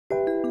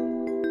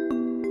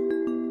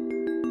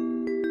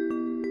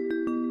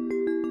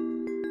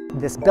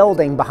This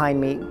building behind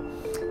me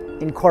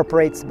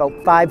incorporates about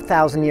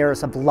 5,000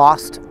 years of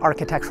lost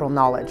architectural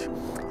knowledge.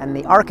 And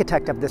the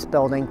architect of this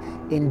building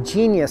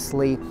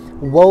ingeniously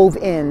wove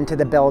into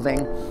the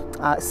building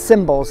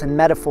symbols and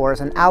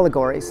metaphors and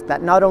allegories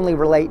that not only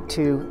relate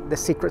to the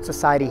secret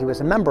society he was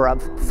a member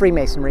of,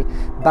 Freemasonry,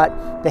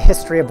 but the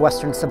history of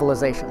Western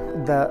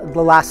civilization. The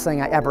last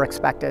thing I ever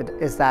expected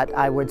is that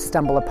I would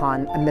stumble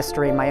upon a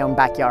mystery in my own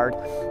backyard,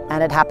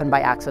 and it happened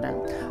by accident.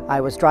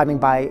 I was driving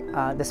by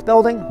this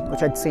building,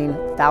 which I'd seen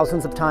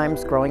thousands of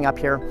times growing up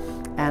here,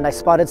 and I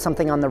spotted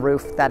something on the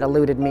roof that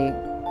eluded me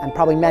and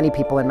probably many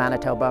people in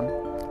Manitoba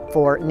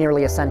for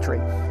nearly a century,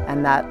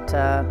 and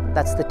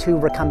that's the two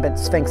recumbent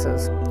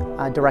sphinxes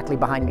directly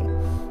behind me.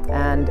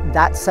 And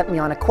that set me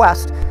on a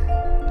quest.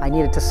 I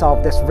needed to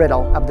solve this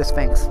riddle of the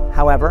Sphinx.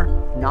 However,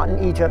 not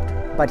in Egypt,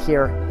 but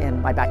here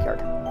in my backyard.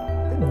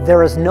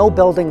 There is no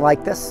building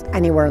like this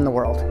anywhere in the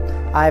world.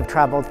 I've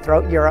traveled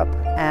throughout Europe,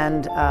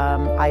 and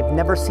I've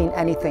never seen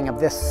anything of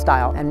this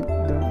style. And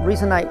the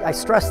reason I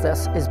stress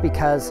this is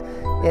because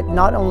it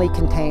not only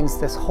contains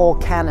this whole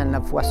canon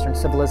of Western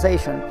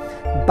civilization,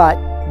 but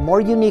more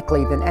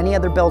uniquely than any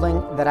other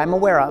building that I'm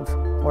aware of,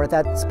 or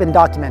that's been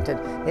documented,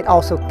 it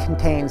also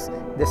contains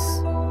this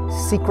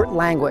secret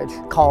language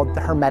called the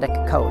Hermetic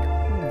Code.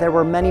 There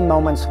were many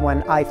moments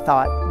when I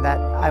thought that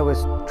I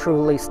was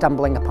truly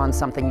stumbling upon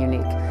something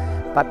unique,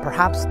 but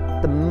perhaps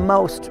the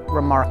most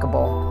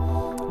remarkable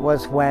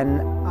was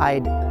when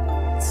I'd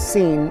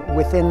seen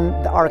within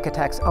the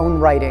architect's own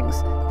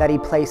writings that he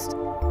placed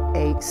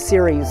a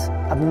series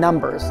of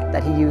numbers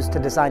that he used to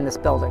design this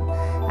building.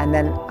 And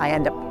then I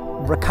end up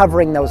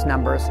recovering those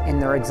numbers in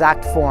their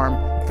exact form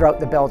throughout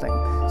the building.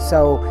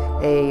 So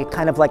a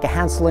kind of like a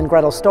Hansel and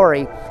Gretel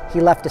story, he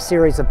left a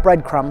series of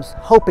breadcrumbs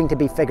hoping to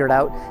be figured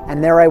out,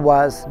 and there I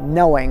was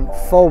knowing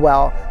full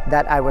well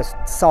that I was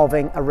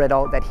solving a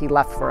riddle that he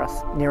left for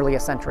us nearly a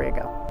century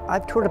ago.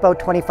 I've toured about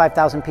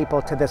 25,000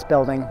 people to this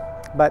building,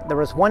 but there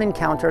was one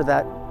encounter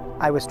that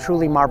I was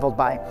truly marveled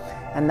by,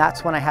 and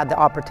that's when I had the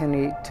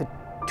opportunity to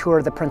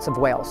tour the Prince of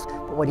Wales.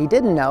 But what he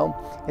didn't know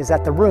is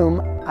that the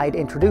room I'd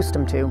introduced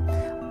him to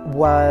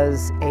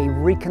was a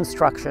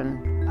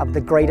reconstruction of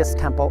the greatest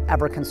temple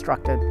ever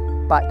constructed,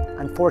 but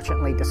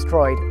unfortunately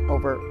destroyed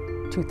over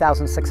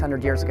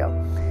 2,600 years ago.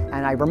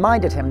 And I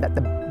reminded him that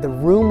the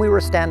room we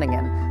were standing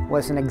in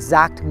was an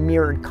exact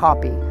mirrored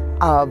copy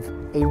of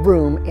a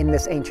room in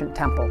this ancient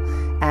temple.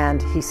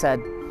 And he said,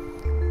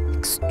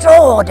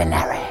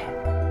 "Extraordinary,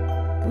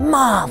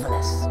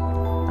 marvelous."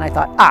 And I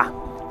thought,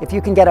 if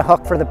you can get a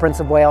hook for the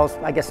Prince of Wales,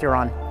 I guess you're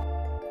on.